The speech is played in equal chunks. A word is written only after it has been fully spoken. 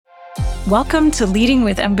Welcome to Leading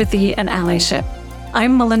with Empathy and Allyship.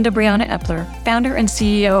 I'm Melinda Brianna Epler, founder and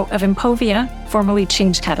CEO of Empovia, formerly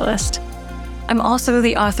Change Catalyst. I'm also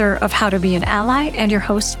the author of How to Be an Ally and your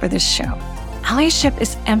host for this show. Allyship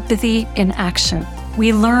is empathy in action.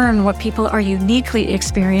 We learn what people are uniquely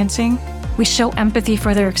experiencing, we show empathy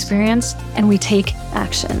for their experience, and we take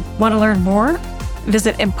action. Want to learn more?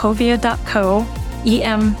 Visit empovia.co,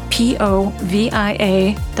 empovia.co,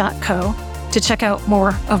 to check out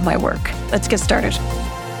more of my work. Let's get started.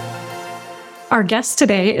 Our guest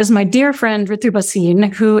today is my dear friend, Ritu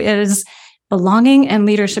Bhasin, who is belonging and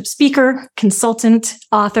leadership speaker, consultant,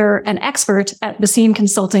 author, and expert at Bhasin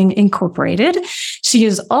Consulting Incorporated. She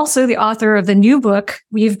is also the author of the new book,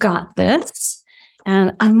 We've Got This,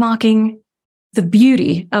 and Unlocking the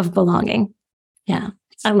Beauty of Belonging. Yeah,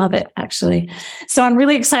 I love it, actually. So I'm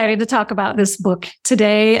really excited to talk about this book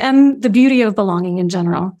today and the beauty of belonging in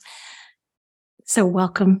general. So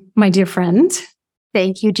welcome, my dear friend.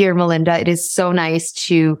 Thank you, dear Melinda. It is so nice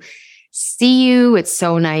to see you. It's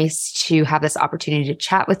so nice to have this opportunity to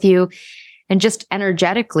chat with you and just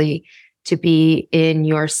energetically to be in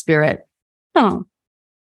your spirit. Oh,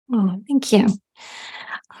 thank you.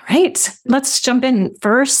 All right, let's jump in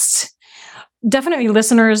first. Definitely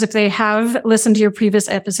listeners, if they have listened to your previous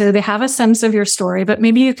episode, they have a sense of your story, but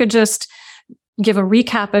maybe you could just give a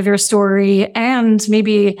recap of your story and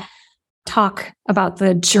maybe talk about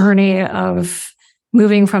the journey of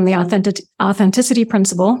moving from the authenticity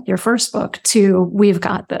principle, your first book, to We've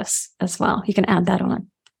Got This as well. You can add that on.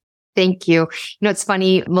 Thank you. It's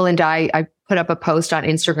funny, Melinda, I put up a post on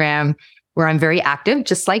Instagram where I'm very active,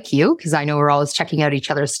 just like you, because I know we're always checking out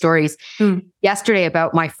each other's stories. Yesterday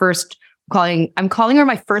about my I'm calling her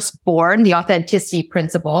my firstborn, the authenticity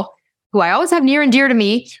principle, who I always have near and dear to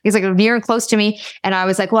me. He's like near and close to me. And I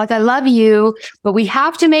was like, well, I love you, but we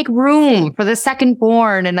have to make room for the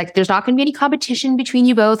secondborn. And there's not going to be any competition between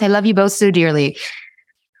you both. I love you both so dearly.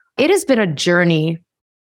 It has been a journey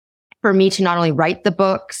for me to not only write the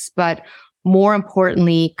books, but more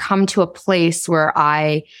importantly, come to a place where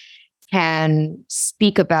I can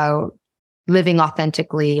speak about living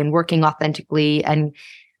authentically and working authentically and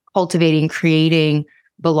cultivating, creating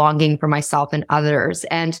belonging for myself and others.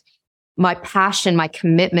 And my passion, my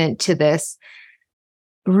commitment to this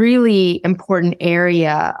really important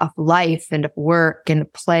area of life and of work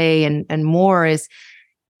and play and more is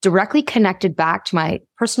directly connected back to my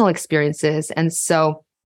personal experiences. And so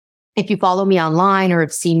if you follow me online or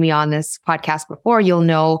have seen me on this podcast before, you'll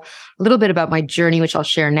know a little bit about my journey, which I'll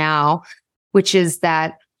share now, which is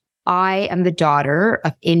that I am the daughter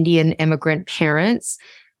of Indian immigrant parents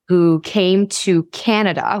who came to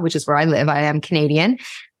Canada, which is where I live. I am Canadian,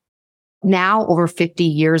 now over 50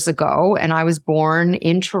 years ago. And I was born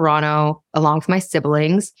in Toronto along with my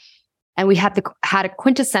siblings. And we had a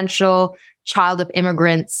quintessential child of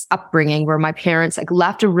immigrants upbringing where my parents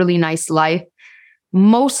left a really nice life,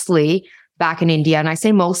 mostly back in India. And I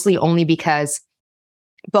say mostly only because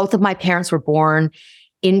both of my parents were born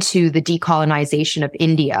into the decolonization of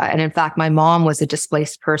India. And in fact, my mom was a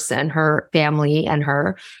displaced person, her family and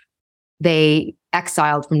they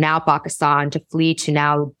exiled from now Pakistan to flee to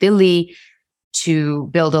now Delhi to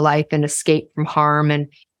build a life and escape from harm. And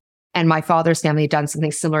my father's family had done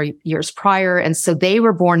something similar years prior. And so they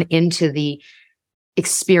were born into the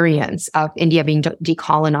experience of India being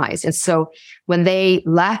decolonized. And so when they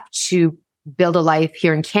left to build a life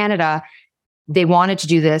here in Canada, they wanted to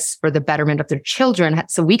do this for the betterment of their children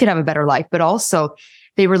so we could have a better life, but also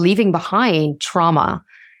they were leaving behind trauma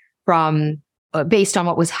from based on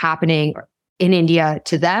what was happening in India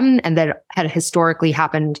to them and that had historically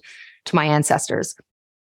happened to my ancestors.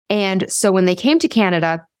 And so when they came to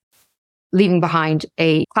Canada, leaving behind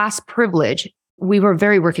a class privilege, we were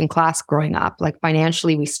very working class growing up.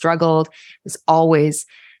 Financially, we struggled. It was always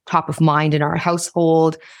top of mind in our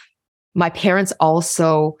household. My parents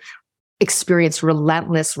also experienced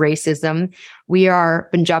relentless racism. We are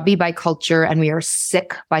Punjabi by culture and we are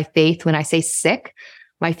Sikh by faith. When I say Sikh,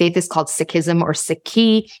 my faith is called Sikhism or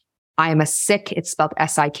Sikhi. I am a Sikh. It's spelled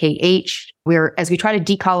S-I-K-H. As we try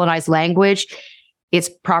to decolonize language, it's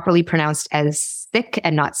properly pronounced as Sikh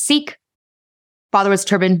and not Sikh. Father was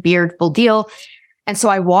turban, beard, full deal. And so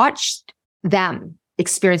I watched them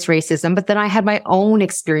experience racism, but then I had my own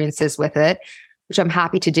experiences with it, which I'm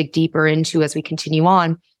happy to dig deeper into as we continue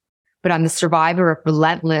on. But I'm the survivor of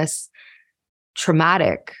relentless,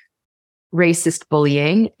 traumatic, racist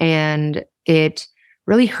bullying, and it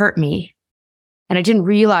really hurt me. And I didn't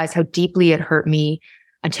realize how deeply it hurt me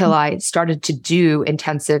until I started to do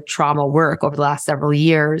intensive trauma work over the last several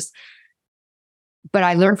years. But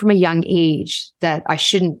I learned from a young age that I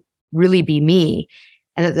shouldn't really be me.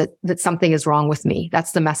 and that something is wrong with me.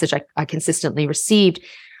 That's the message I consistently received.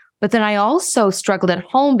 But then I also struggled at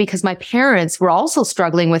home because my parents were also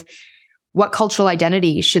struggling with what cultural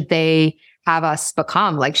identity should they have us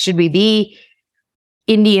become? Like, should we be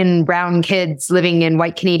Indian brown kids living in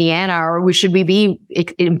white Canadiana, or should we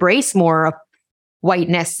embrace more of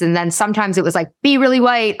whiteness? And then sometimes it was like, be really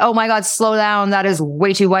white. Oh my God, slow down. That is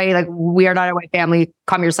way too white. Like, we are not a white family.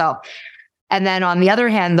 Calm yourself. And then on the other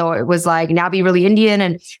hand, though, it was like, now be really Indian.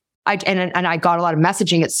 And I got a lot of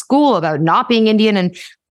messaging at school about not being Indian. And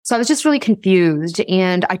so I was just really confused.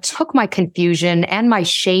 And I took my confusion and my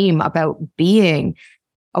shame about being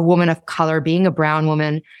a woman of color, being a brown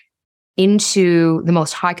woman, into the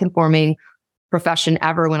most high conforming profession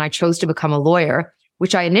ever when I chose to become a lawyer,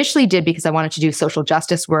 which I initially did because I wanted to do social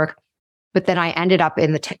justice work. But then I ended up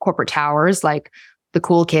in the corporate towers, like the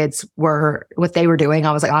cool kids were, what they were doing.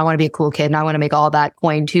 I was like, I want to be a cool kid and I want to make all that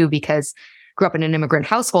coin too, because I grew up in an immigrant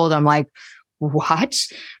household. I'm like, what?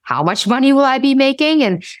 How much money will I be making?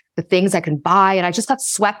 And the things I can buy. And I just got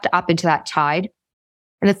swept up into that tide.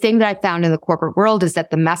 And the thing that I found in the corporate world is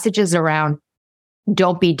that the messages around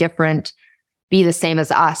don't be different, be the same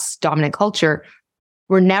as us, dominant culture,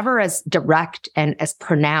 were never as direct and as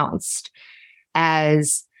pronounced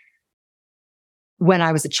as when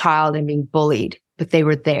I was a child and being bullied, but they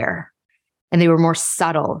were there. And they were more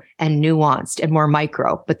subtle and nuanced and more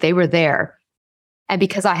micro, but they were there. And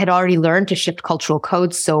because I had already learned to shift cultural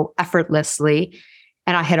codes so effortlessly,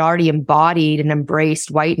 and I had already embodied and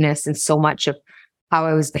embraced whiteness in so much of how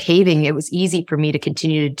I was behaving, it was easy for me to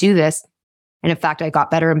continue to do this. And in fact, I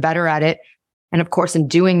got better and better at it. And of course, in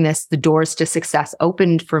doing this, the doors to success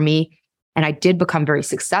opened for me. And I did become very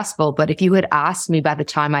successful. But if you had asked me by the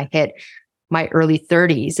time I hit my early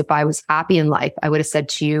 30s, if I was happy in life, I would have said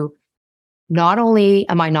to you, not only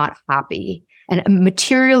am I not happy, and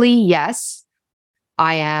materially, yes,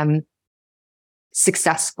 I am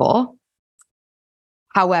successful.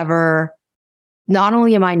 However, not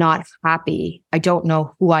only am I not happy, I don't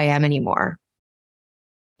know who I am anymore.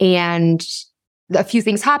 And a few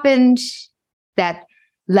things happened that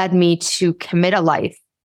led me to commit a life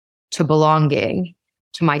to belonging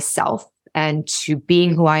to myself and to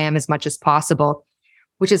being who I am as much as possible,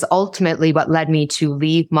 which is ultimately what led me to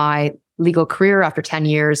leave my legal career after 10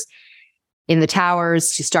 years in the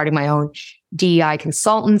towers, to starting my own DEI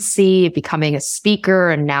consultancy, becoming a speaker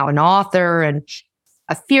and now an author and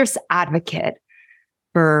a fierce advocate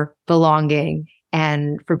for belonging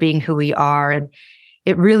and for being who we are. And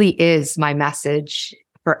it really is my message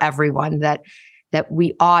for everyone that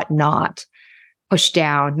we ought not push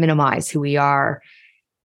down, minimize who we are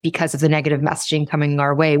because of the negative messaging coming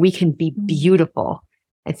our way. We can be beautiful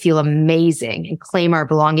and feel amazing and claim our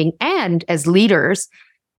belonging. And as leaders,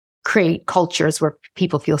 create cultures where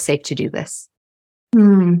people feel safe to do this.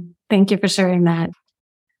 Thank you for sharing that.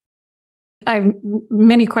 I have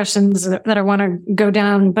many questions that I want to go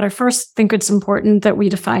down, but I first think it's important that we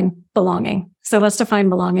define belonging. So let's define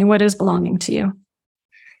belonging. What is belonging to you?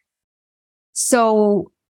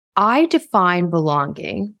 So I define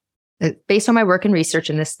belonging based on my work and research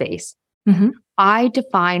in this space. I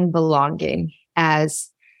define belonging as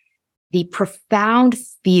the profound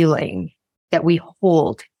feeling that we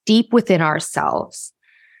hold deep within ourselves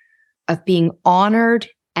of being honored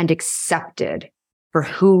and accepted for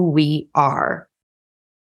who we are.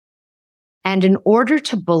 And in order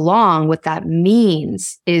to belong, what that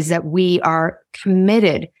means is that we are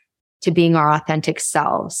committed to being our authentic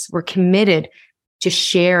selves. We're committed to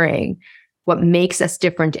sharing what makes us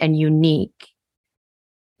different and unique.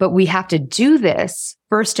 But we have to do this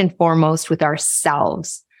first and foremost with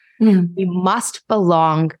ourselves. We must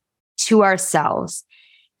belong to ourselves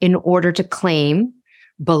in order to claim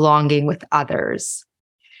belonging with others.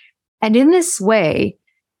 And in this way,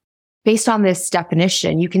 based on this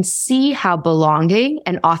definition, you can see how belonging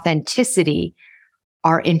and authenticity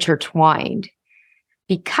are intertwined.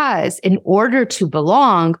 Because in order to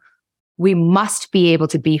belong, we must be able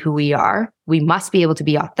to be who we are. We must be able to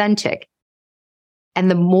be authentic. And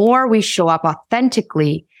the more we show up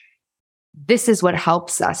authentically, this is what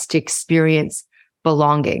helps us to experience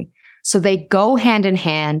belonging. So they go hand in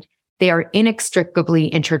hand. They are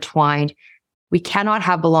inextricably intertwined. We cannot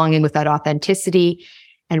have belonging without authenticity.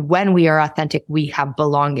 And when we are authentic, we have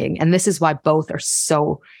belonging. And this is why both are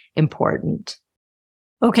so important.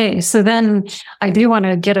 Okay, so then I do want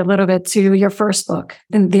to get a little bit to your first book,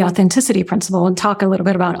 The Authenticity Principle, and talk a little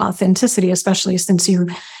bit about authenticity, especially since you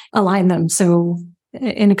align them so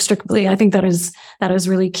inextricably. I think that is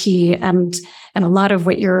really key. And a lot of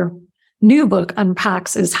what your new book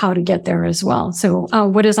unpacks is how to get there as well. So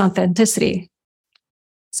what is authenticity?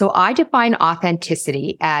 So I define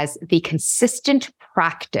authenticity as the consistent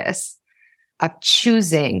practice of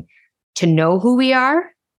choosing to know who we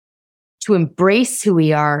are, to embrace who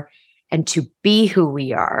we are, and to be who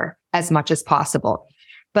we are as much as possible.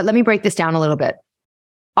 But let me break this down a little bit.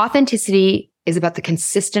 Authenticity is about the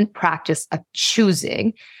consistent practice of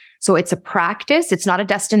choosing. So it's a practice. It's not a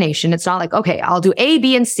destination. It's not like, okay, I'll do A,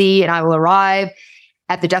 B, and C, and I will arrive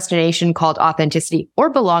at the destination called authenticity or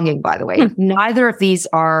belonging, by the way. Neither of these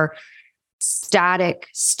are static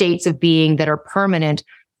states of being that are permanent.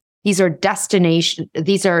 These are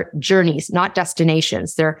these are journeys, not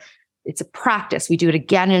destinations. It's a practice. We do it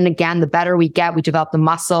again and again. The better we get, we develop the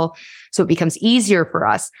muscle, so it becomes easier for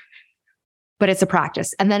us. But it's a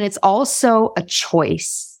practice. And then it's also a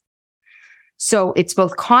choice. So it's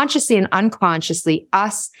both consciously and unconsciously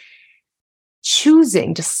us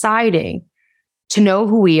choosing, deciding to know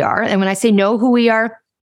who we are. And when I say know who we are,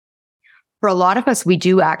 for a lot of us, we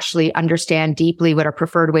do actually understand deeply what our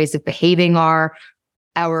preferred ways of behaving are,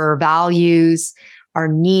 our values, our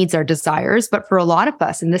needs, our desires. But for a lot of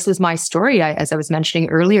us, and this was my story, as I was mentioning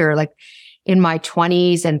earlier, like in my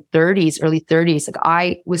 20s and 30s, early 30s, like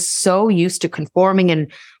I was so used to conforming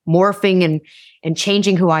and morphing and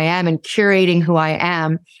changing who I am and curating who I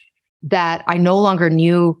am that I no longer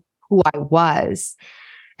knew who I was.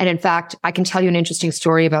 And in fact, I can tell you an interesting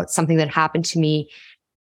story about something that happened to me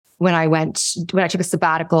when I took a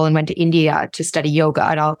sabbatical and went to India to study yoga.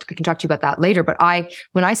 And I can talk to you about that later. But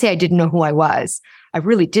when I say I didn't know who I was, I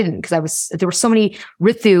really didn't, because there were so many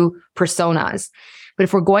Ritu personas. But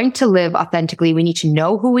if we're going to live authentically, we need to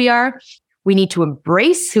know who we are. We need to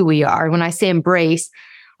embrace who we are. When I say embrace,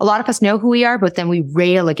 a lot of us know who we are, but then we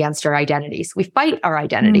rail against our identities. We fight our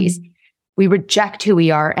identities. We reject who we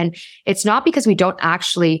are. And it's not because we don't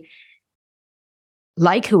actually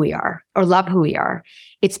like who we are or love who we are.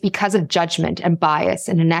 It's because of judgment and bias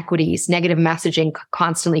and inequities, negative messaging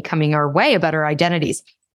constantly coming our way about our identities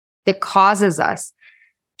that causes us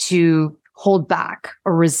to hold back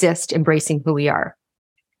or resist embracing who we are.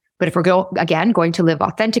 But if we're going to live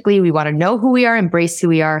authentically, we want to know who we are, embrace who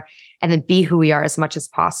we are, and then be who we are as much as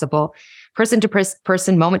possible, person to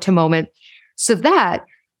person, moment to moment, so that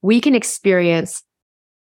we can experience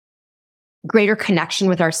greater connection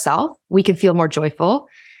with ourselves. We can feel more joyful.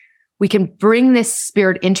 We can bring this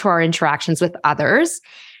spirit into our interactions with others.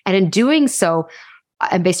 And in doing so,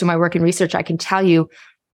 and based on my work and research, I can tell you,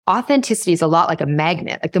 authenticity is a lot like a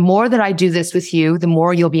magnet. Like the more that I do this with you, the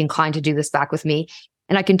more you'll be inclined to do this back with me.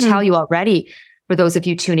 And I can tell you already, for those of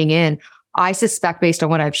you tuning in, I suspect based on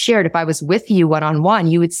what I've shared, if I was with you one-on-one,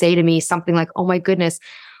 you would say to me something like, oh my goodness,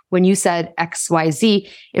 when you said XYZ,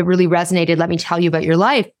 it really resonated. Let me tell you about your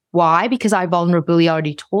life. Why? Because I vulnerably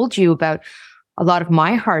already told you about a lot of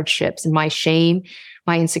my hardships and my shame,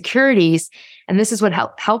 my insecurities. And this is what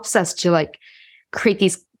helps us to like create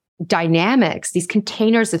these dynamics, these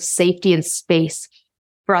containers of safety and space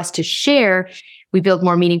for us to share. We build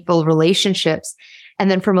more meaningful relationships. And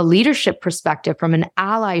then from a leadership perspective, from an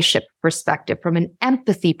allyship perspective, from an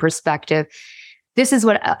empathy perspective, this is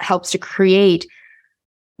what helps to create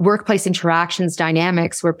workplace interactions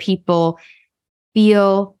dynamics where people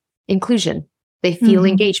feel inclusion, they feel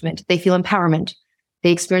engagement, they feel empowerment,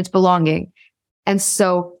 they experience belonging. And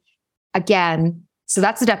so again, so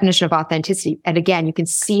that's the definition of authenticity. And again, you can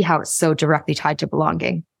see how it's so directly tied to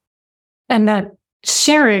belonging. And that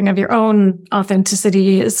sharing of your own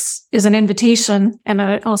authenticity is an invitation and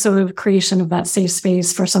also a creation of that safe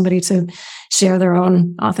space for somebody to share their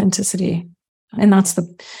own authenticity. And that's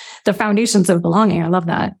the foundations of belonging. I love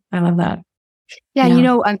that. Yeah. You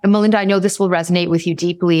know, Melinda, I know this will resonate with you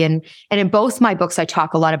deeply. And in both my books, I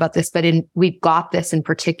talk a lot about this, but in We've Got This in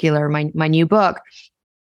particular, my new book,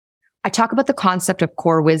 I talk about the concept of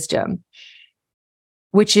core wisdom,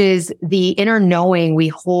 which is the inner knowing we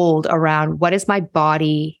hold around what is my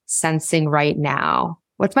body sensing right now?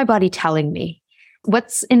 What's my body telling me?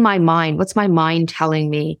 What's in my mind? What's my mind telling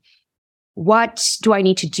me? What do I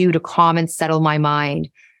need to do to calm and settle my mind?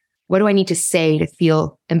 What do I need to say to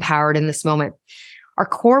feel empowered in this moment? Our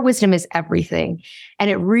core wisdom is everything. And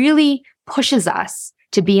it really pushes us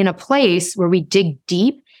to be in a place where we dig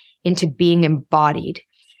deep into being embodied,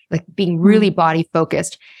 like being really body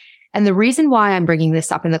focused. And the reason why I'm bringing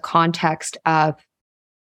this up in the context of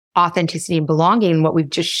authenticity and belonging, and what we've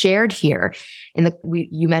just shared here,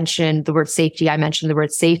 you mentioned the word safety, I mentioned the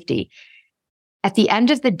word safety. At the end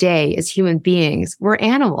of the day, as human beings, we're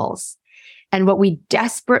animals. And what we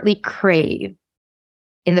desperately crave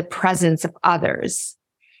in the presence of others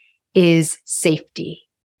is safety.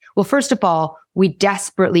 Well, first of all, we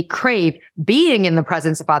desperately crave being in the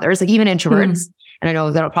presence of others, like even introverts. And I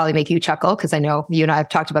know that'll probably make you chuckle because I know you and I have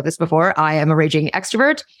talked about this before. I am a raging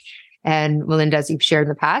extrovert. And Melinda, as you've shared in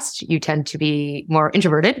the past, you tend to be more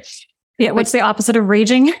introverted. Yeah. What's the opposite of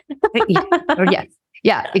raging? Yes.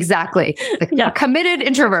 Yeah, exactly. A committed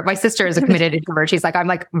introvert. My sister is a committed introvert. She's like, I'm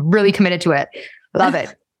like really committed to it. Love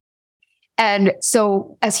it. And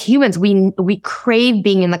so as humans, we crave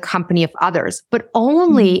being in the company of others, but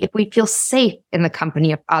only if we feel safe in the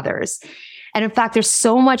company of others. And in fact, there's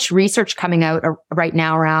so much research coming out right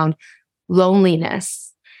now around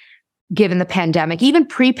loneliness, given the pandemic, even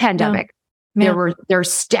pre-pandemic. There are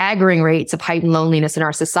staggering rates of heightened loneliness in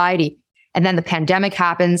our society. And then the pandemic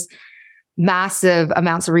happens, massive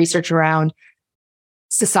amounts of research around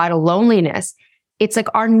societal loneliness. It's like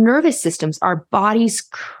our nervous systems, our bodies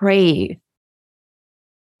crave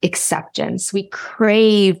acceptance. We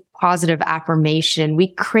crave positive affirmation.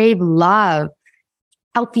 We crave love,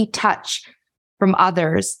 healthy touch from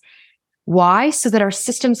others. Why? So that our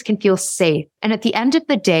systems can feel safe. And at the end of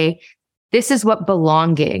the day, this is what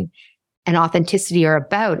belonging and authenticity are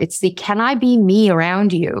about. It's the, can I be me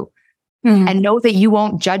around you? And know that you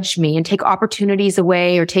won't judge me and take opportunities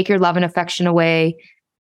away or take your love and affection away.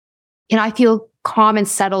 Can I feel calm and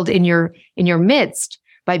settled in your midst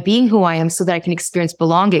by being who I am so that I can experience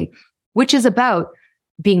belonging, which is about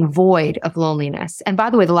being void of loneliness. And by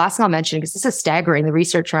the way, the last thing I'll mention, because this is staggering, the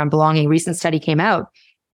research around belonging, recent study came out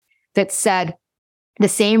that said the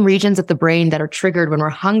same regions of the brain that are triggered when we're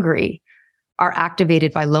hungry are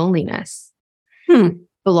activated by loneliness.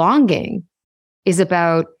 Belonging is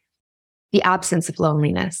about the absence of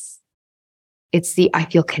loneliness. It's the, I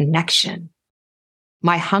feel connection.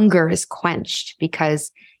 My hunger is quenched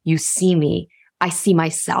because you see me. I see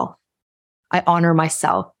myself. I honor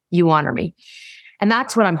myself. You honor me. And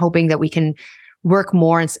that's what I'm hoping that we can work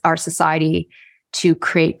more in our society to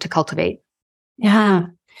create, to cultivate. Yeah.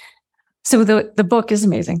 So the book is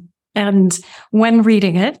amazing. And when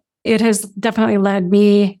reading it, it has definitely led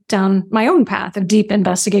me down my own path of deep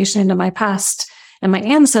investigation into my past and my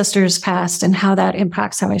ancestors' past and how that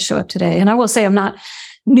impacts how I show up today. And I will say I'm not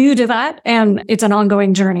new to that. And it's an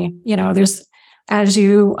ongoing journey. You know, there's, as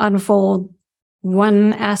you unfold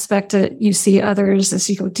one aspect, you see others as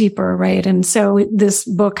you go deeper, right? And so this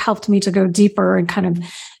book helped me to go deeper and kind of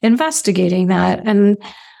investigating that. And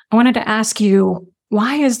I wanted to ask you,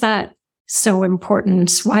 why is that so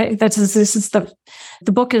important? Why this is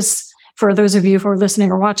the book is, for those of you who are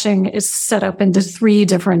listening or watching, is set up into 3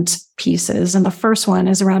 different pieces. And the first one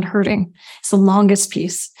is around hurting. It's the longest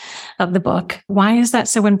piece of the book. Why is that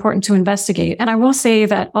so important to investigate? And I will say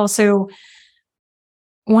that also,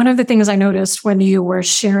 one of the things I noticed when you were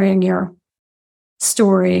sharing your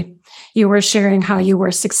story, you were sharing how you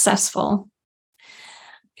were successful.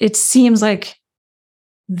 It seems like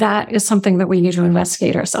that is something that we need to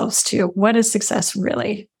investigate ourselves too. What is success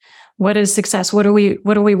really? What is success? What do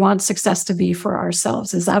we want success to be for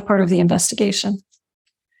ourselves? Is that part of the investigation?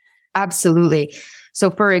 Absolutely. So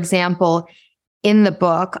for example, in the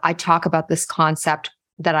book, I talk about this concept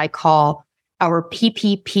that I call our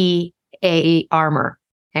PPPA armor.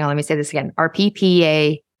 Hang on, let me say this again. Our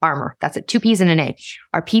PPA armor. That's it. 2 P's and an A.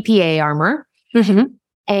 Our PPA armor.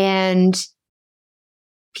 And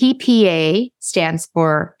PPA stands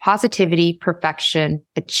for positivity, perfection,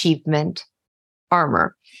 achievement,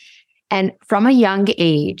 armor. And from a young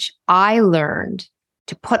age, I learned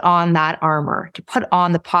to put on that armor, to put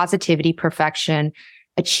on the positivity, perfection,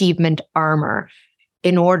 achievement armor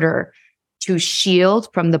in order to shield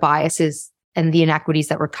from the biases and the inequities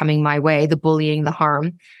that were coming my way, the bullying, the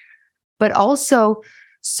harm, but also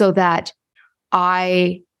so that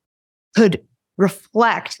I could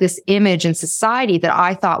reflect this image in society that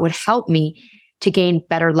I thought would help me to gain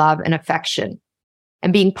better love and affection.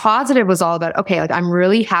 And being positive was all about, okay, like I'm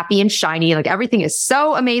really happy and shiny. Like everything is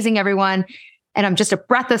so amazing, everyone. And I'm just a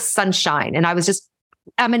breath of sunshine. And I was just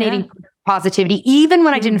emanating positivity, even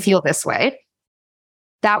when I didn't feel this way.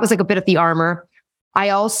 That was like a bit of the armor. I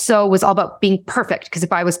also was all about being perfect, because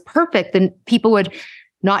if I was perfect, then people would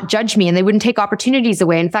not judge me and they wouldn't take opportunities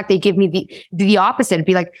away. In fact, they give me the opposite. It'd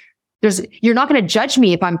be like, you're not going to judge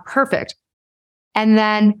me if I'm perfect. And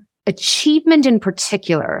then achievement in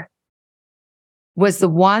particular was the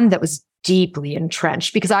one that was deeply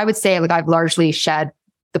entrenched, because I would say, like, I've largely shed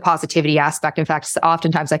the positivity aspect. In fact,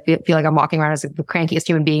 oftentimes I feel like I'm walking around as the crankiest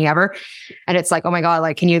human being ever. And it's like, oh my God,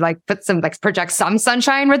 like, can you like project some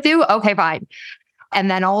sunshine, Ritu? Okay, fine. And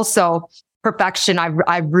then also perfection.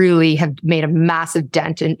 I really have made a massive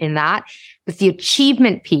dent in that. But the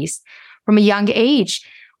achievement piece from a young age,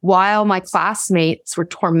 while my classmates were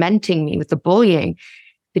tormenting me with the bullying,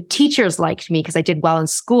 The teachers liked me because I did well in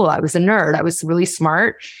school. I was a nerd. I was really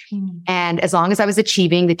smart. And as long as I was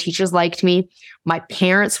achieving, the teachers liked me. My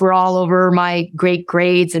parents were all over my great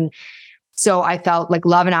grades. And so I felt like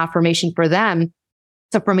love and affirmation for them.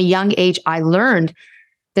 So from a young age, I learned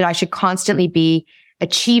that I should constantly be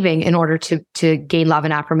achieving in order to gain love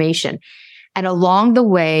and affirmation. And along the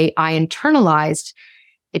way, I internalized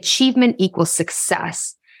achievement equals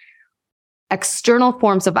success. External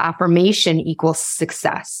forms of affirmation equals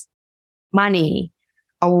success. Money,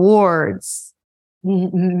 awards,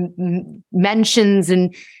 mentions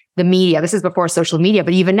in the media. This is before social media,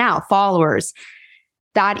 but even now, followers,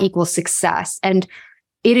 that equals success. And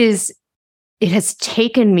it has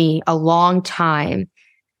taken me a long time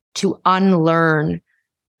to unlearn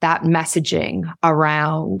that messaging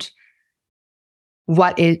around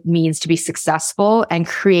what it means to be successful and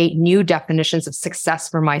create new definitions of success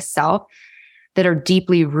for myself that are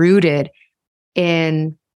deeply rooted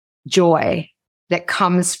in joy that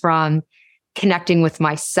comes from connecting with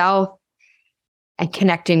myself and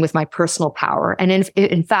connecting with my personal power. And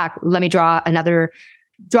in fact, let me draw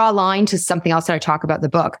a line to something else that I talk about in the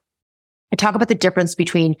book. I talk about the difference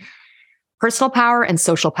between personal power and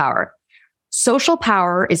social power. Social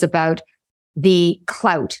power is about the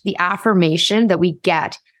clout, the affirmation that we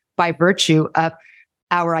get by virtue of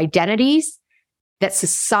our identities that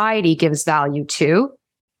society gives value to.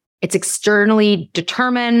 It's externally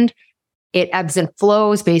determined. It ebbs and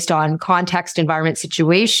flows based on context, environment,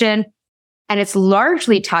 situation. And it's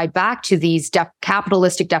largely tied back to these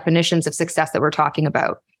capitalistic definitions of success that we're talking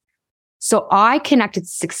about. So I connected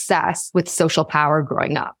success with social power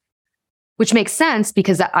growing up, which makes sense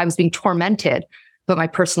because I was being tormented by my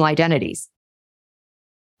personal identities.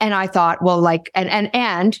 And I thought, well,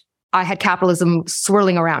 and I had capitalism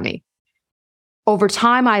swirling around me. Over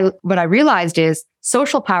time, what I realized is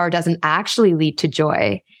social power doesn't actually lead to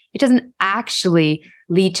joy. It doesn't actually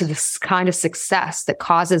lead to this kind of success that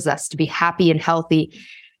causes us to be happy and healthy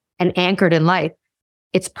and anchored in life.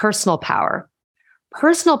 It's personal power.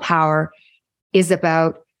 Personal power is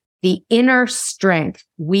about the inner strength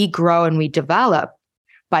we grow and we develop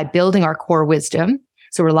by building our core wisdom.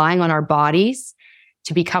 So relying on our bodies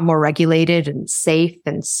to become more regulated and safe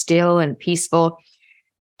and still and peaceful,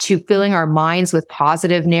 to filling our minds with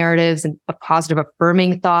positive narratives and positive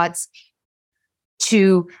affirming thoughts,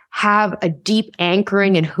 to have a deep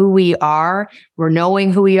anchoring in who we are. We're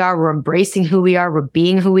knowing who we are. We're embracing who we are. We're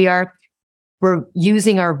being who we are. We're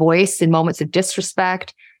using our voice in moments of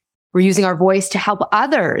disrespect. We're using our voice to help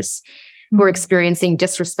others who are experiencing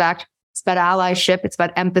disrespect. It's about allyship. It's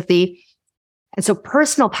about empathy. And so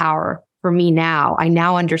personal power for me now, I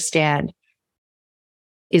now understand,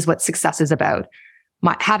 is what success is about.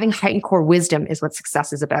 Having heightened core wisdom is what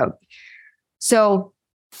success is about. So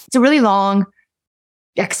it's a really long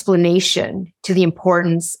explanation to the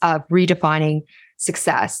importance of redefining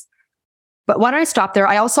success. But why don't I stop there?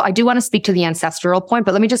 I do want to speak to the ancestral point,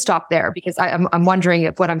 but let me just stop there because I'm wondering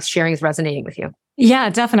if what I'm sharing is resonating with you. Yeah,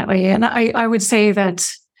 definitely. And I would say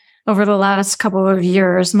that over the last couple of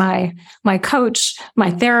years, my coach,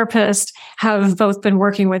 my therapist have both been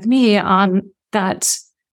working with me on that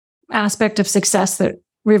aspect of success that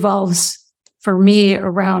revolves for me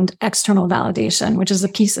around external validation, which is a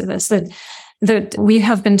piece of this that we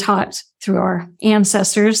have been taught through our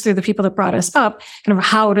ancestors, through the people that brought us up, kind of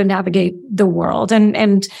how to navigate the world.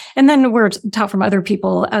 And then we're taught from other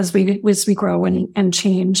people as we grow and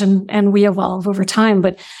change and we evolve over time.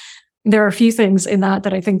 But there are a few things in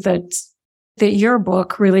that I think that your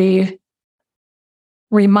book really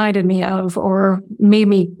reminded me of or made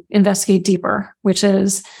me investigate deeper, which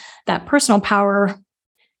is that personal power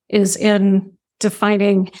is in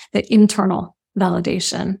defining the internal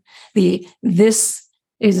validation. This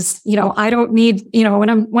is, I don't need,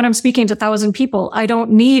 when I'm speaking to 1,000 people, I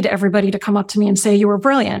don't need everybody to come up to me and say you were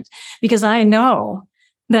brilliant, because I know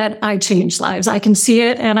that I change lives. I can see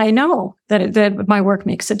it, and I know that my work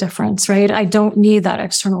makes a difference, right? I don't need that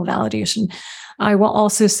external validation. I will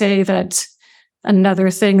also say that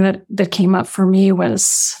another thing that came up for me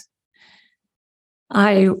was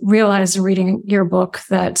I realized in reading your book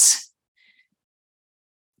that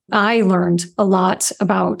I learned a lot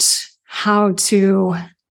about how to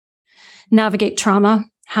navigate trauma,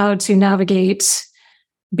 how to navigate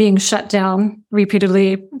being shut down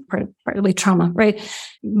repeatedly, partly trauma, right?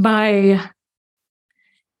 By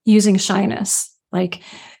using shyness. Like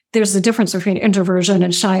there's a difference between introversion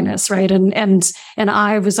and shyness, right? And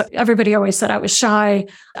everybody always said I was shy.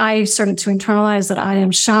 I started to internalize that I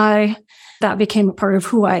am shy. That became a part of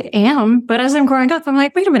who I am. But as I'm growing up, I'm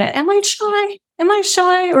like, wait a minute, am I shy? Am I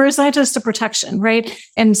shy? Or is that just a protection, right?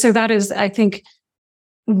 And so that is, I think,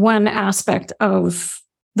 one aspect of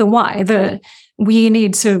the why. We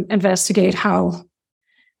need to investigate how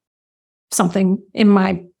something in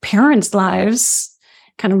my parents' lives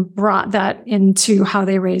kind of brought that into how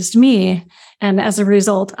they raised me. And as a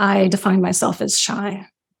result, I define myself as shy.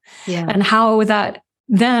 Yeah. And how that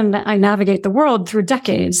then I navigate the world through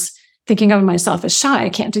decades thinking of myself as shy. I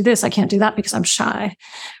can't do this, I can't do that because I'm shy,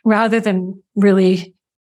 rather than really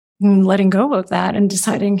letting go of that and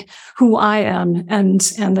deciding who I am, and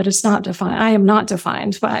that it's not defined. I am not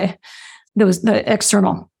defined by the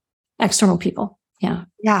external people. Yeah.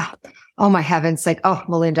 Yeah. Oh my heavens. Like, oh,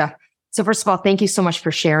 Melinda. So first of all, thank you so much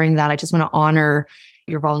for sharing that. I just want to honor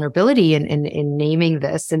your vulnerability in naming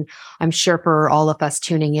this. And I'm sure for all of us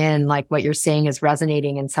tuning in, like what you're saying is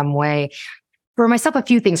resonating in some way. For myself, a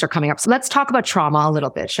few things are coming up. So let's talk about trauma a little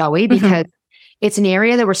bit, shall we? Because it's an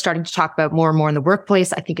area that we're starting to talk about more and more in the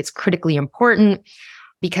workplace. I think it's critically important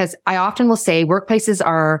because I often will say workplaces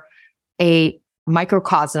are a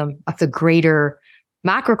microcosm of the greater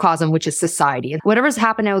macrocosm, which is society. And whatever's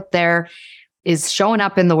happened out there is showing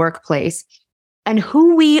up in the workplace. And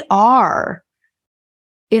who we are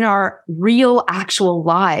in our real, actual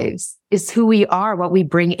lives is who we are, what we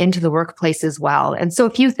bring into the workplace as well. And so a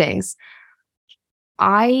few things.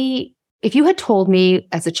 If you had told me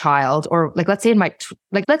as a child, or let's say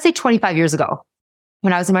 25 years ago,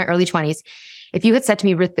 when I was in my early 20s, if you had said to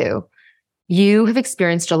me, Ritu, you have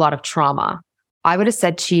experienced a lot of trauma, I would have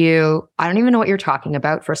said to you, I don't even know what you're talking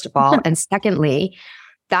about, first of all. And secondly,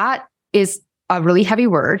 that is a really heavy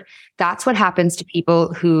word. That's what happens to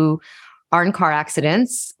people who are in car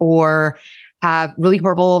accidents or have really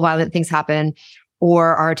horrible, violent things happen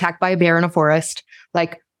or are attacked by a bear in a forest.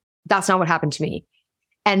 Like, that's not what happened to me.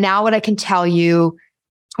 And now what I can tell you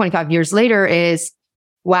 25 years later is,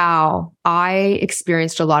 wow, I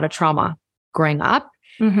experienced a lot of trauma growing up.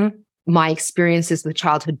 My experiences with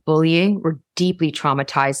childhood bullying were deeply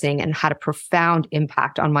traumatizing and had a profound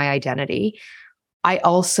impact on my identity. I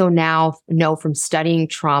also now know from studying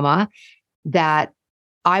trauma that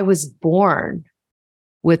I was born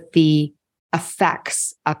with the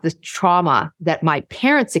effects of the trauma that my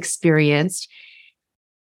parents experienced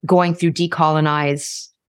going through decolonized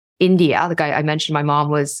India. Like I mentioned, my mom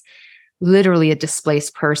was literally a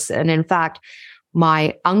displaced person. In fact,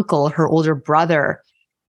 my uncle, her older brother,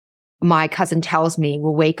 my cousin tells me,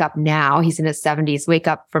 will wake up now, he's in his 70s, wake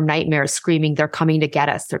up from nightmares screaming, they're coming to get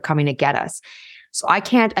us. They're coming to get us. So I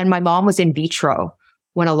can't, and my mom was in vitro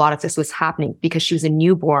when a lot of this was happening because she was a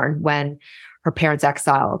newborn when her parents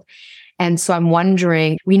exiled. And so I'm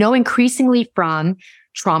wondering, we know increasingly from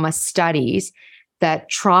trauma studies that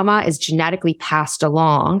trauma is genetically passed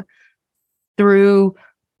along through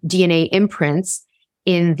DNA imprints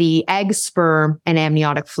in the egg, sperm, and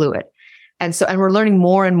amniotic fluid. And we're learning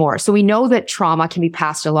more and more. So we know that trauma can be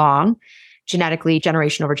passed along genetically,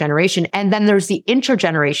 generation over generation. And then there's the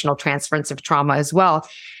intergenerational transference of trauma as well,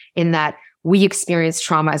 in that we experience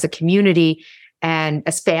trauma as a community and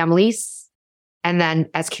as families, and then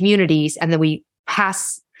as communities, and then we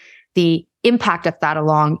pass the impact of that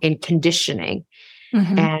along in conditioning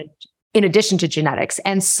and in addition to genetics.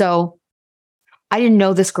 And so I didn't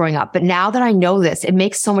know this growing up, but now that I know this, it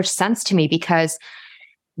makes so much sense to me because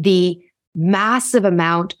the massive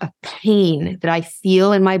amount of pain that I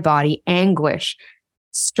feel in my body, anguish,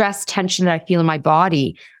 stress, tension that I feel in my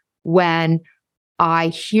body when I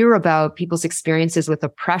hear about people's experiences with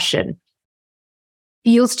oppression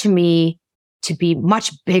feels to me to be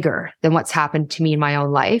much bigger than what's happened to me in my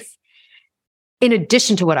own life, in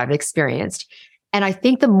addition to what I've experienced. And I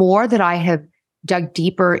think the more that I have dug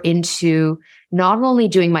deeper into not only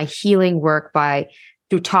doing my healing work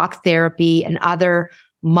through talk therapy and other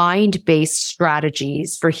mind-based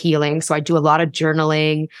strategies for healing. So I do a lot of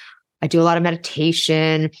journaling. I do a lot of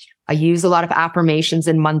meditation. I use a lot of affirmations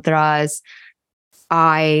and mantras.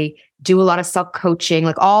 I do a lot of self-coaching,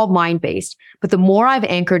 like all mind-based. But the more I've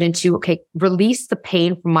anchored into, release the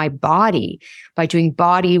pain from my body by doing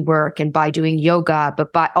body work and by doing yoga,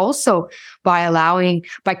 but by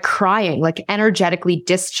crying, like energetically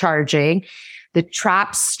discharging the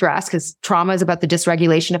trapped stress, because trauma is about the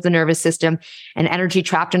dysregulation of the nervous system and energy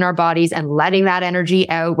trapped in our bodies, and letting that energy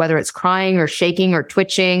out, whether it's crying or shaking or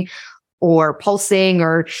twitching or pulsing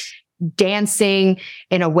or dancing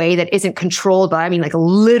in a way that isn't controlled, but I mean, like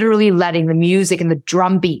literally letting the music and the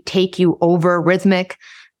drum beat take you over, rhythmic,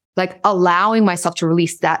 like allowing myself to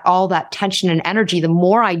release all that tension and energy. The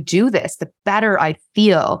more I do this, the better I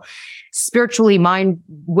feel spiritually, mind,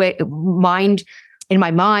 in my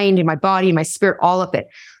mind, in my body, in my spirit, all of it.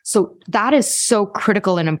 So that is so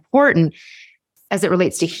critical and important. as it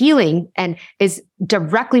relates to healing and is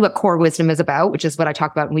directly what core wisdom is about, which is what I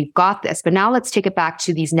talk about. And we've got this, but now let's take it back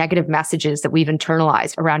to these negative messages that we've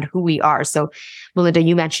internalized around who we are. So Melinda,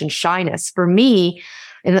 you mentioned shyness. For me,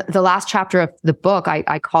 in the last chapter of the book,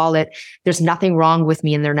 I call it, there's nothing wrong with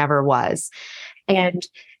me and there never was. And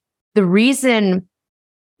the reason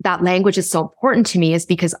that language is so important to me is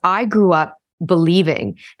because I grew up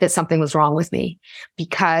believing that something was wrong with me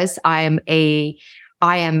because I am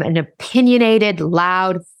an opinionated,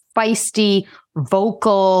 loud, feisty,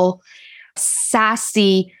 vocal,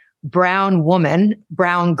 sassy, brown woman,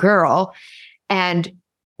 brown girl. And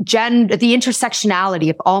the intersectionality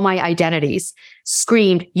of all my identities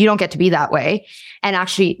screamed, you don't get to be that way. And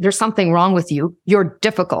actually, there's something wrong with you. You're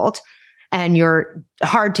difficult and you're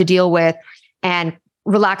hard to deal with, and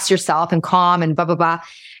relax yourself and calm and blah, blah, blah.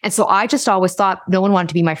 And so I just always thought no one wanted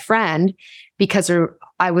to be my friend because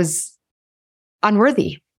I was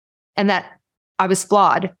unworthy and that I was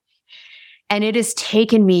flawed. And it has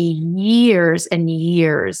taken me years and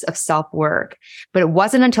years of self-work. But it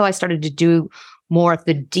wasn't until I started to do more of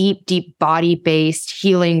the deep, deep body-based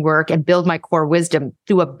healing work and build my core wisdom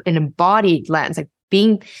through an embodied lens, like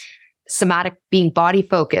being somatic, being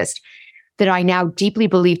body-focused, that I now deeply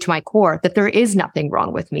believe to my core that there is nothing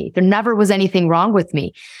wrong with me. There never was anything wrong with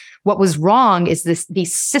me. What was wrong is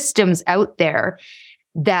these systems out there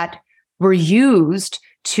that were used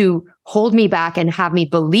to hold me back and have me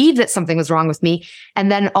believe that something was wrong with me.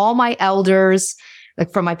 And then all my elders,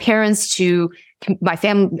 like from my parents to my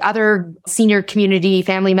family, other senior community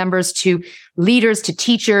family members, to leaders, to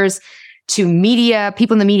teachers, to media,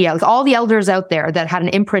 people in the media, like all the elders out there that had an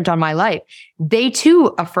imprint on my life, they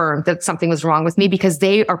too affirmed that something was wrong with me because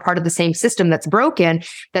they are part of the same system that's broken,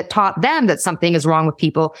 that taught them that something is wrong with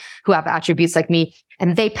people who have attributes like me.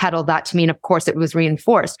 And they peddled that to me. And of course, it was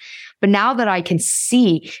reinforced. But now that I can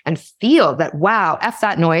see and feel that, wow, F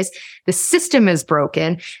that noise, the system is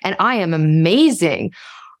broken and I am amazing,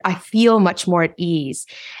 I feel much more at ease.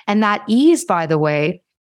 And that ease, by the way,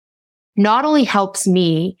 not only helps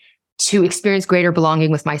me to experience greater belonging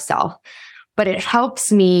with myself, but it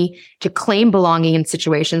helps me to claim belonging in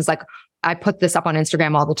situations like, I put this up on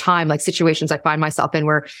Instagram all the time, like situations I find myself in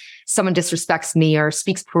where someone disrespects me or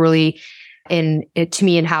speaks poorly to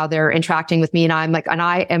me and how they're interacting with me. And I'm like, and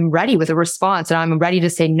I am ready with a response and I'm ready to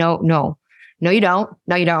say, no, you don't.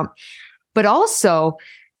 No, you don't. But also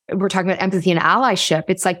we're talking about empathy and allyship.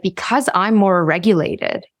 It's like, because I'm more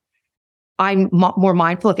regulated, I'm more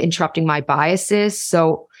mindful of interrupting my biases.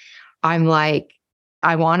 So I'm like,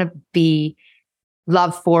 I want to be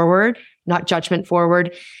love forward, not judgment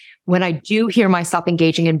forward. When I do hear myself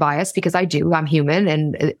engaging in bias, because I do, I'm human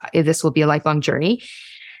and this will be a lifelong journey,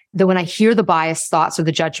 that when I hear the biased thoughts or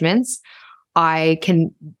the judgments, I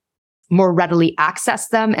can more readily access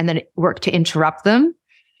them and then work to interrupt them.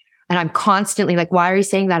 And I'm constantly like, why are you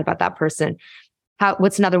saying that about that person?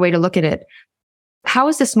 What's another way to look at it? How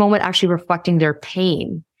is this moment actually reflecting their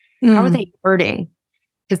pain? How are they hurting?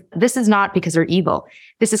 Because this is not because they're evil.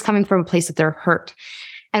 This is coming from a place that they're hurt.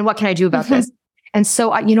 And what can I do about this? And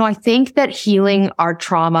so, I think that healing our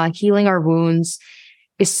trauma, healing our wounds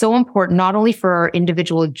is so important, not only for our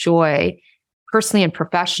individual joy, personally and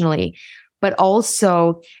professionally, but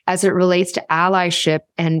also as it relates to allyship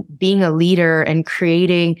and being a leader and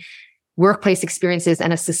creating workplace experiences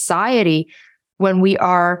and a society when we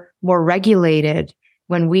are more regulated,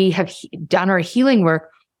 when we have done our healing work,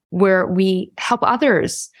 where we help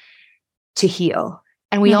others to heal.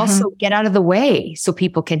 And we also get out of the way so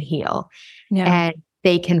people can heal and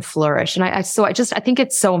they can flourish. And I think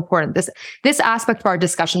it's so important. This aspect of our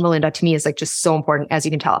discussion, Melinda, to me is like just so important, as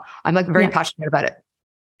you can tell. I'm like very passionate about it.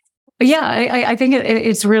 Yeah, I think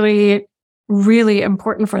it's really, really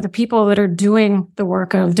important for the people that are doing the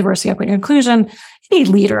work of diversity, equity, and inclusion, any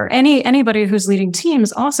leader, anybody who's leading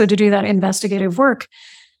teams, also to do that investigative work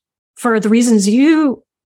for the reasons you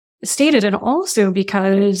stated, and also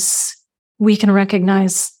because we can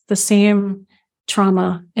recognize the same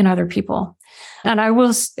trauma in other people. And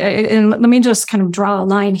let me just kind of draw a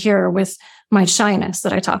line here with my shyness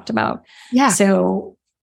that I talked about. Yeah. So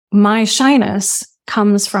my shyness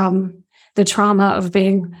comes from the trauma of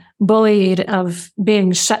being bullied, of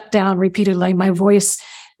being shut down repeatedly, my voice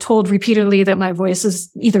told repeatedly that my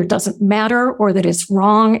voice either doesn't matter or that it's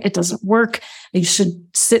wrong, it doesn't work, you should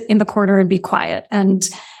sit in the corner and be quiet. And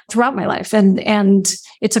throughout my life. And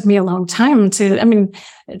it took me a long time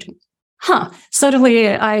suddenly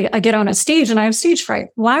I get on a stage and I have stage fright.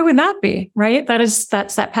 Why would that be? Right? That's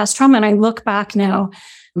that past trauma. And I look back now,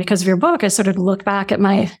 because of your book, I started to look back at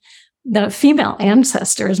the female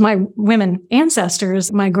ancestors, my women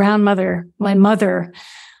ancestors, my grandmother, my mother,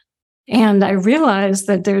 And I realized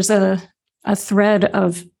that there's a thread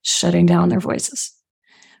of shutting down their voices,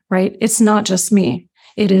 right? It's not just me.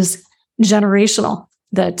 It is generational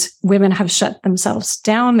that women have shut themselves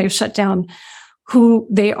down. They've shut down who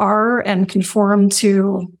they are and conform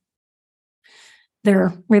to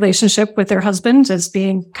their relationship with their husband as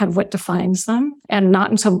being kind of what defines them. And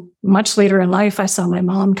not until much later in life, I saw my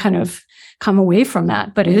mom kind of come away from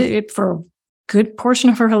that. But for a good portion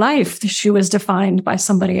of her life, she was defined by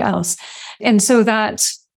somebody else. And so that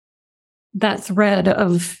thread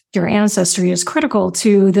of your ancestry is critical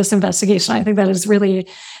to this investigation. I think that is really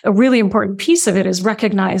a really important piece of it, is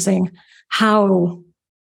recognizing how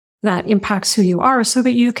that impacts who you are so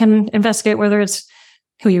that you can investigate whether it's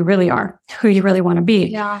who you really are, who you really want to be.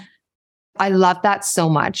 Yeah. I love that so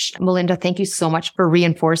much. Melinda, thank you so much for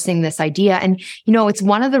reinforcing this idea. And, it's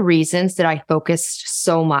one of the reasons that I focused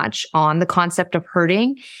so much on the concept of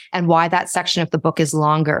hurting and why that section of the book is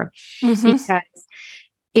longer. Mm-hmm.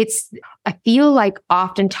 Because I feel like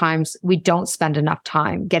oftentimes we don't spend enough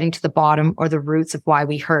time getting to the bottom or the roots of why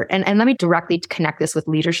we hurt. And let me directly connect this with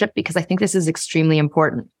leadership, because I think this is extremely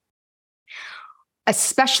important,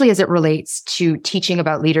 especially as it relates to teaching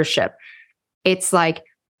about leadership. It's like,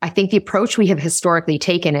 I think the approach we have historically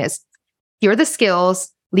taken is, here are the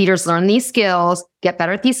skills, leaders learn these skills, get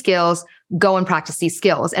better at these skills, go and practice these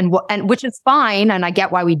skills, and which is fine, and I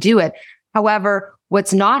get why we do it. However,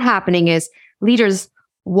 what's not happening is leaders,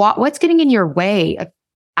 what's getting in your way of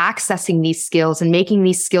accessing these skills and making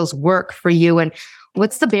these skills work for you, and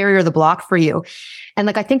what's the barrier, the block for you? And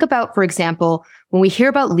I think about, for example, when we hear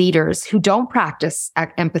about leaders who don't practice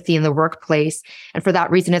empathy in the workplace, and for that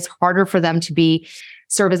reason, it's harder for them to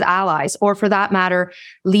serve as allies, or for that matter,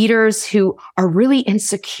 leaders who are really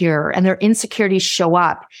insecure and their insecurities show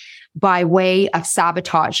up by way of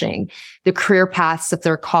sabotaging the career paths of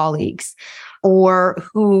their colleagues, or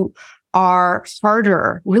who are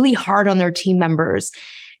really hard on their team members,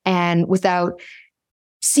 and without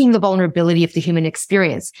seeing the vulnerability of the human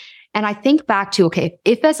experience. And I think back to, okay,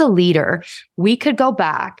 if as a leader, we could go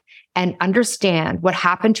back and understand what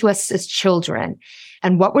happened to us as children,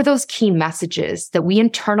 and what were those key messages that we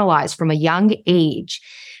internalized from a young age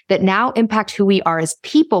that now impact who we are as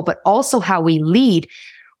people, but also how we lead,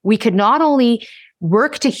 we could not only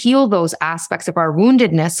work to heal those aspects of our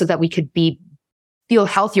woundedness so that we could feel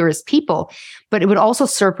healthier as people, but it would also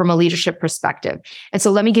serve from a leadership perspective. And so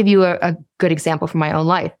let me give you a good example from my own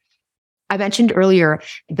life. I mentioned earlier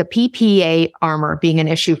the PPA armor being an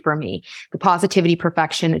issue for me, the positivity,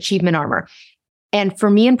 perfection, achievement armor. And for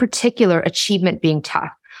me in particular, achievement being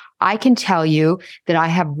tough. I can tell you that I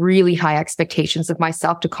have really high expectations of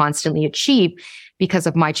myself to constantly achieve because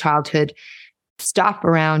of my childhood stuff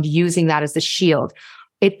around using that as a shield.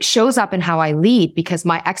 It shows up in how I lead because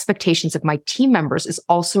my expectations of my team members is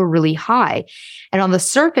also really high. And on the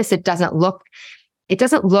surface, it doesn't look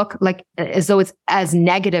like as though it's as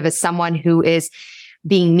negative as someone who is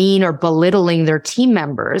being mean or belittling their team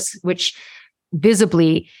members, which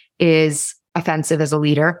visibly is offensive as a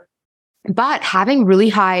leader. But having really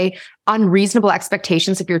high, unreasonable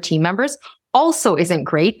expectations of your team members also isn't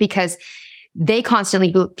great, because they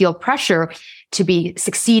constantly feel pressure to be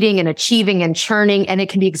succeeding and achieving and churning, and it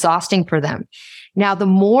can be exhausting for them. Now, the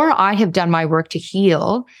more I have done my work to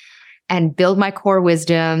heal and build my core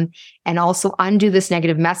wisdom, and also undo this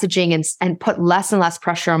negative messaging and put less and less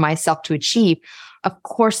pressure on myself to achieve, of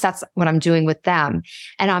course, that's what I'm doing with them.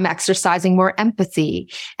 And I'm exercising more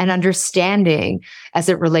empathy and understanding as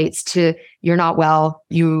it relates to, you're not well,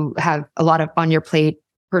 you have a lot on your plate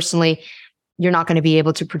personally, you're not going to be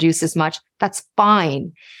able to produce as much. That's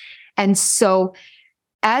fine. And so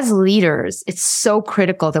as leaders, it's so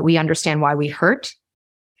critical that we understand why we hurt,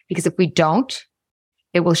 because if we don't,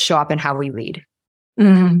 it will show up in how we lead.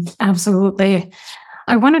 Absolutely.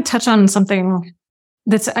 I want to touch on something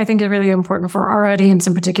that's, I think, is really important for our audience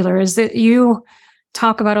in particular, is that you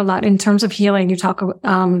talk about a lot in terms of healing.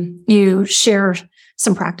 You share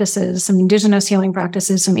some practices, some Indigenous healing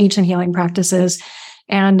practices, some ancient healing practices.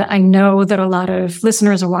 And I know that a lot of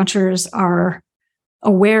listeners and watchers are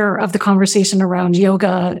aware of the conversation around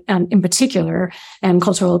yoga, and in particular, and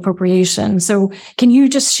cultural appropriation. So can you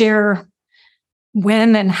just share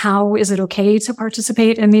when and how is it okay to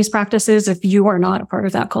participate in these practices if you are not a part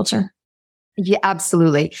of that culture? Yeah,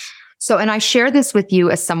 absolutely. So, and I share this with you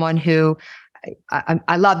as someone who,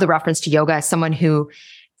 I love the reference to yoga, as someone who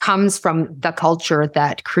comes from the culture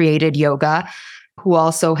that created yoga, who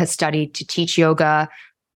also has studied to teach yoga,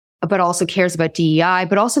 but also cares about DEI,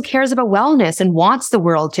 but also cares about wellness and wants the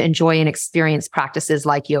world to enjoy and experience practices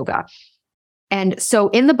like yoga. And so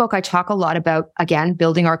in the book, I talk a lot about, again,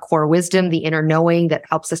 building our core wisdom, the inner knowing that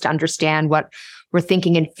helps us to understand what we're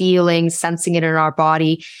thinking and feeling, sensing it in our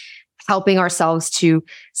body, helping ourselves to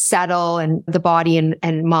settle and the body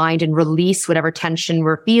and mind and release whatever tension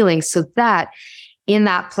we're feeling, so that in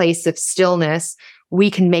that place of stillness, we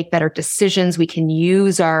can make better decisions. We can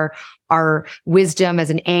use our wisdom as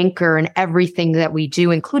an anchor in everything that we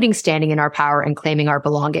do, including standing in our power and claiming our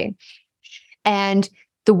belonging. And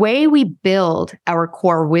the way we build our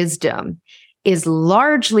core wisdom is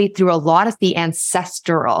largely through a lot of the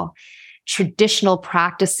ancestral, traditional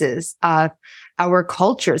practices of our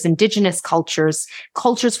cultures, indigenous cultures,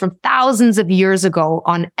 cultures from thousands of years ago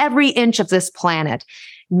on every inch of this planet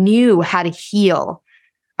knew how to heal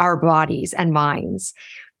our bodies and minds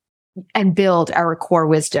and build our core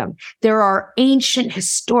wisdom. There are ancient,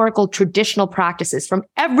 historical, traditional practices from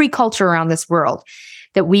every culture around this world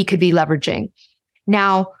that we could be leveraging.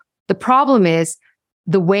 Now, the problem is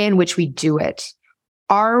the way in which we do it.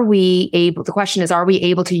 The question is, are we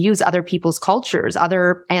able to use other people's cultures,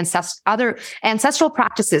 other ancestral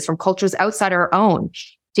practices from cultures outside our own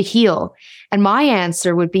to heal? And my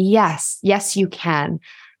answer would be yes, you can.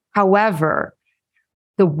 However,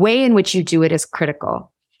 the way in which you do it is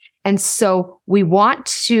critical. And so we want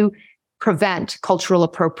to prevent cultural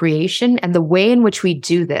appropriation. And the way in which we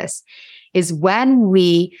do this is when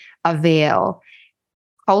we avail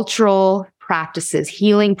cultural practices,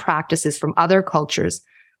 healing practices from other cultures,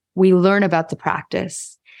 we learn about the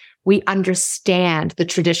practice. We understand the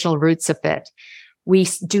traditional roots of it. We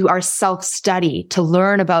do our self-study to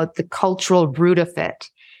learn about the cultural root of it.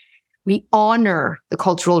 We honor the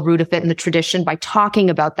cultural root of it in the tradition by talking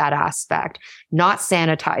about that aspect, not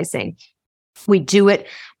sanitizing. We do it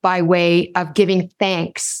by way of giving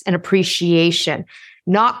thanks and appreciation,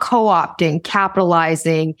 not co-opting,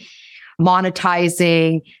 capitalizing,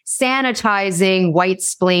 monetizing, sanitizing,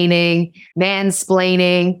 white-splaining,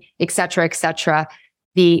 mansplaining, et cetera,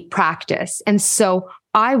 the practice. And so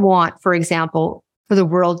I want, for example, for the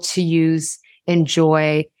world to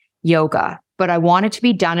enjoy yoga, but I want it to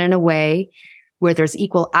be done in a way where there's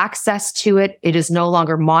equal access to it. It is no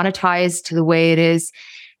longer monetized to the way it is,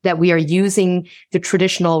 that we are using the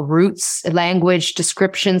traditional roots, language,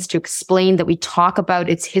 descriptions to explain, that we talk about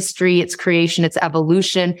its history, its creation, its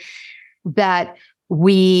evolution, that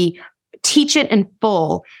we teach it in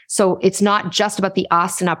full. So it's not just about the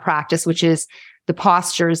asana practice, which is the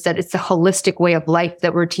postures, that it's a holistic way of life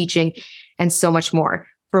that we're teaching, and so much more.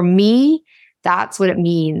 For me, that's what it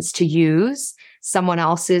means to use someone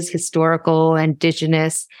else's historical,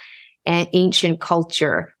 indigenous, and ancient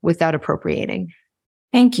culture without appropriating.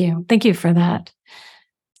 Thank you. Thank you for that.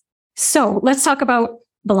 So let's talk about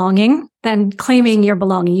belonging, then claiming your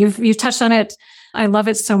belonging. You've touched on it. I love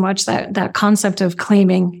it so much, that concept of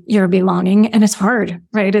claiming your belonging. And it's hard,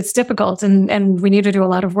 right? It's difficult. And we need to do a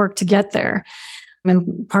lot of work to get there.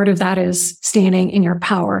 And part of that is standing in your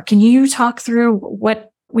power. Can you talk through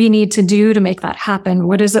what we need to do to make that happen?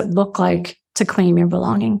 What does it look like to claim your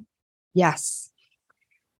belonging? Yes.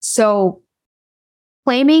 So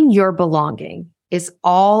claiming your belonging is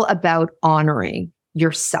all about honoring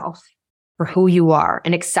yourself for who you are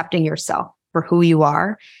and accepting yourself for who you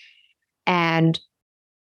are, and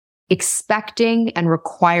expecting and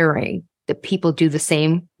requiring that people do the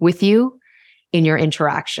same with you in your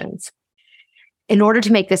interactions. In order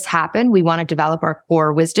to make this happen, we want to develop our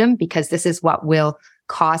core wisdom, because this is what will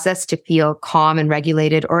cause us to feel calm and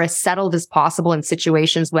regulated, or as settled as possible in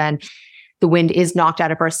situations when the wind is knocked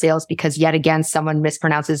out of our sails because yet again someone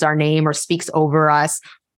mispronounces our name or speaks over us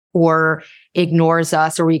or ignores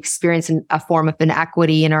us, or we experience a form of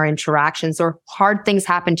inequity in our interactions, or hard things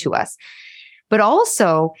happen to us. But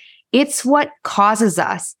also, it's what causes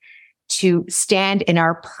us to stand in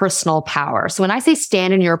our personal power. So when I say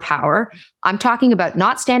stand in your power, I'm talking about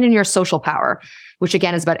not stand in your social power, which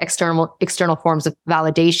again is about external forms of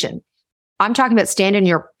validation. I'm talking about stand in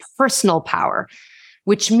your personal power,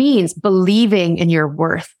 which means believing in your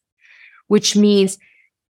worth, which means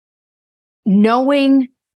knowing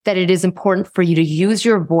that it is important for you to use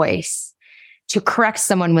your voice to correct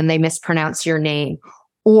someone when they mispronounce your name,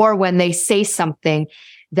 or when they say something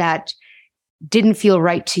that didn't feel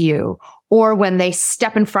right to you, or when they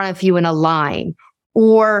step in front of you in a line,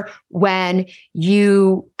 or when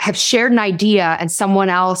you have shared an idea and someone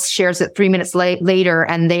else shares it 3 minutes later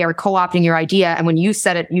and they are co-opting your idea. And when you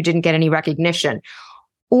said it, you didn't get any recognition.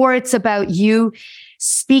 Or it's about you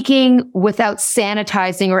speaking without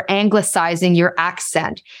sanitizing or anglicizing your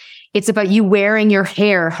accent. It's about you wearing your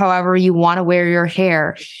hair however you want to wear your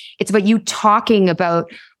hair. It's about you talking about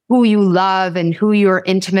who you love and who you're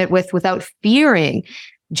intimate with without fearing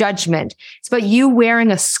judgment. It's about you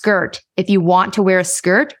wearing a skirt if you want to wear a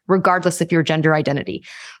skirt, regardless of your gender identity.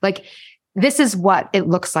 Like, this is what it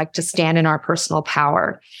looks like to stand in our personal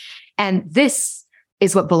power. And this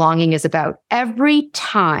is what belonging is about. Every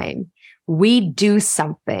time we do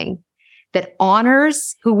something that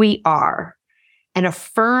honors who we are and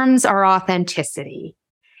affirms our authenticity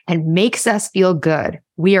and makes us feel good,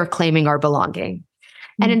 we are claiming our belonging.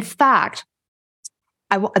 Mm-hmm. And in fact,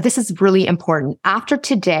 this is really important. After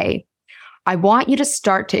today, I want you to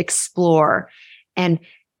start to explore and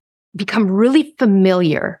become really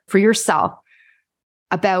familiar for yourself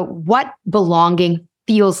about what belonging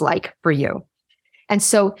feels like for you. And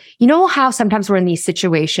so, you know how sometimes we're in these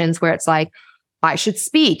situations where it's like, I should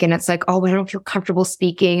speak. And it's like, oh, I don't feel comfortable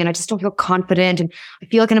speaking. And I just don't feel confident. And I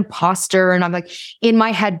feel like an imposter. And I'm like in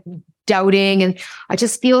my head doubting. And I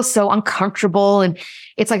just feel so uncomfortable. And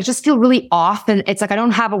it's like, I just feel really off. And it's like, I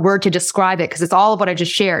don't have a word to describe it because it's all of what I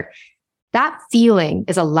just shared. That feeling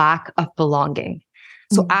is a lack of belonging.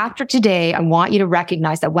 So after today, I want you to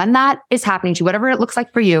recognize that when that is happening to you, whatever it looks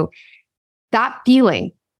like for you, that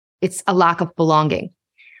feeling, it's a lack of belonging.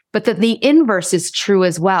 But that the inverse is true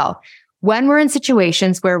as well. When we're in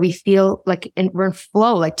situations where we feel like we're in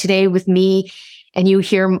flow, like today with me and you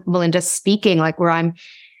hear Melinda speaking, like where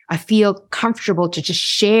I feel comfortable to just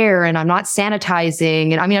share and I'm not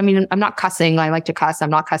sanitizing. And I mean, I'm not cussing. I like to cuss. I'm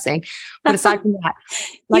not cussing. But aside from that,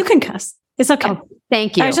 you can cuss. It's okay. Oh,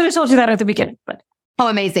 thank you. I should have told you that at the beginning, but. Oh,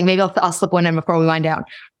 amazing. Maybe I'll slip one in before we wind down.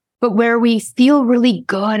 But where we feel really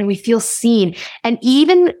good and we feel seen. And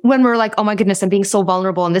even when we're like, oh my goodness, I'm being so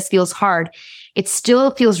vulnerable and this feels hard, it still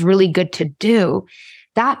feels really good to do.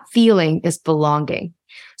 That feeling is belonging.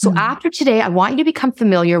 So after today, I want you to become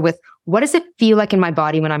familiar with what does it feel like in my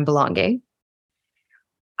body when I'm belonging?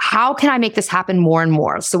 How can I make this happen more and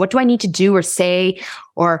more? So what do I need to do or say?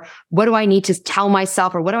 Or what do I need to tell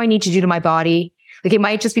myself? Or what do I need to do to my body? Like, it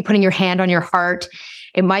might just be putting your hand on your heart.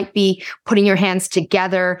 It might be putting your hands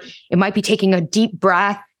together. It might be taking a deep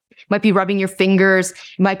breath. It might be rubbing your fingers.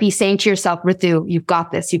 It might be saying to yourself, Ritu, you've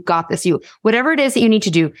got this. You've got this. Whatever it is that you need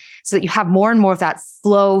to do so that you have more and more of that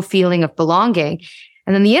flow feeling of belonging.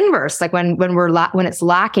 And then the inverse, like when it's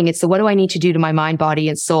lacking, it's so what do I need to do to my mind, body,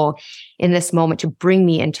 and soul in this moment to bring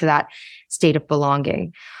me into that state of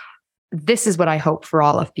belonging? This is what I hope for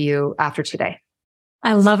all of you after today.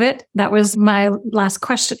 I love it. That was my last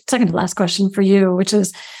question, second to last question for you, which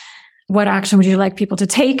is what action would you like people to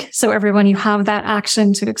take? So everyone, you have that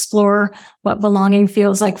action to explore what belonging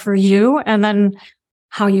feels like for you, and then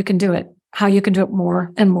how you can do it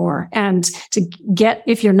more and more. And to get,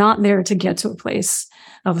 if you're not there, to get to a place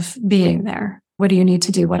of being there. What do you need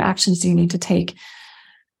to do? What actions do you need to take?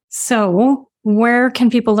 So where can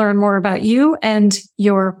people learn more about you and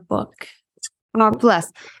your book?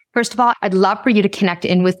 Bless. First of all, I'd love for you to connect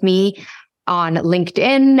in with me on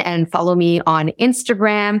LinkedIn and follow me on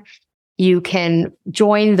Instagram. You can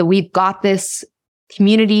join the We've Got This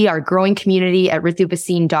community, our growing community at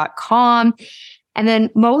ritubhasin.com. And then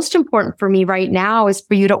most important for me right now is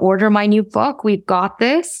for you to order my new book, We've Got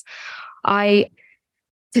This. To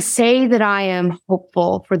say that I am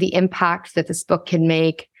hopeful for the impact that this book can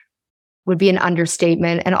make would be an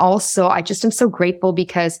understatement. And also, I just am so grateful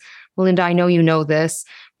because, Melinda, I know you know this.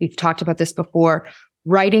 We've talked about this before.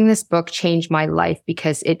 Writing this book changed my life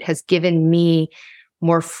because it has given me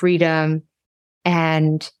more freedom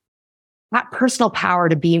and that personal power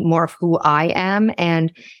to be more of who I am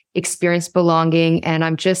and experience belonging. And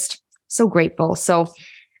I'm just so grateful.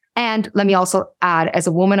 And let me also add, as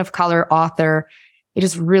a woman of color author, it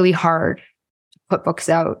is really hard to put books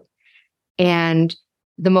out. And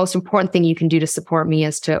the most important thing you can do to support me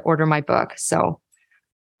is to order my book. So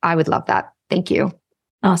I would love that. Thank you.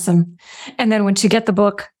 Awesome. And then once you get the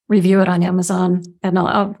book, review it on Amazon and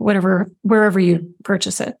wherever you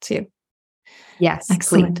purchase it too. Yes.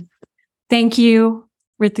 Excellent. Please. Thank you,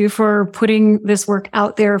 Ritu, for putting this work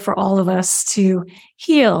out there for all of us to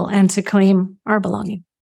heal and to claim our belonging.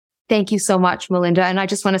 Thank you so much, Melinda. And I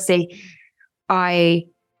just want to say, I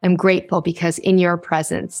am grateful because in your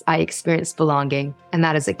presence, I experienced belonging, and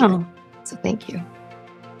that is a gift. So thank you.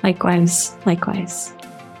 Likewise.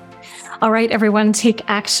 All right, everyone, take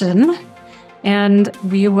action, and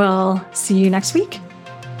we will see you next week.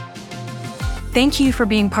 Thank you for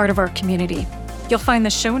being part of our community. You'll find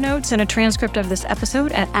the show notes and a transcript of this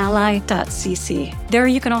episode at ally.cc. There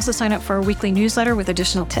you can also sign up for our weekly newsletter with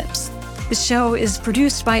additional tips. The show is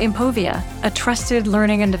produced by Impovia, a trusted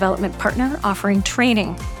learning and development partner offering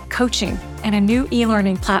training, coaching, and a new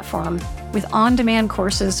e-learning platform with on-demand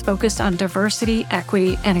courses focused on diversity,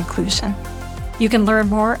 equity, and inclusion. You can learn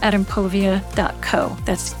more at impovia.co. empova.co.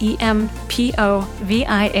 That's empova.co.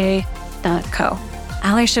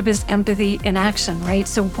 Allyship is empathy in action, right?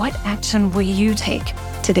 So what action will you take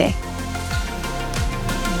today?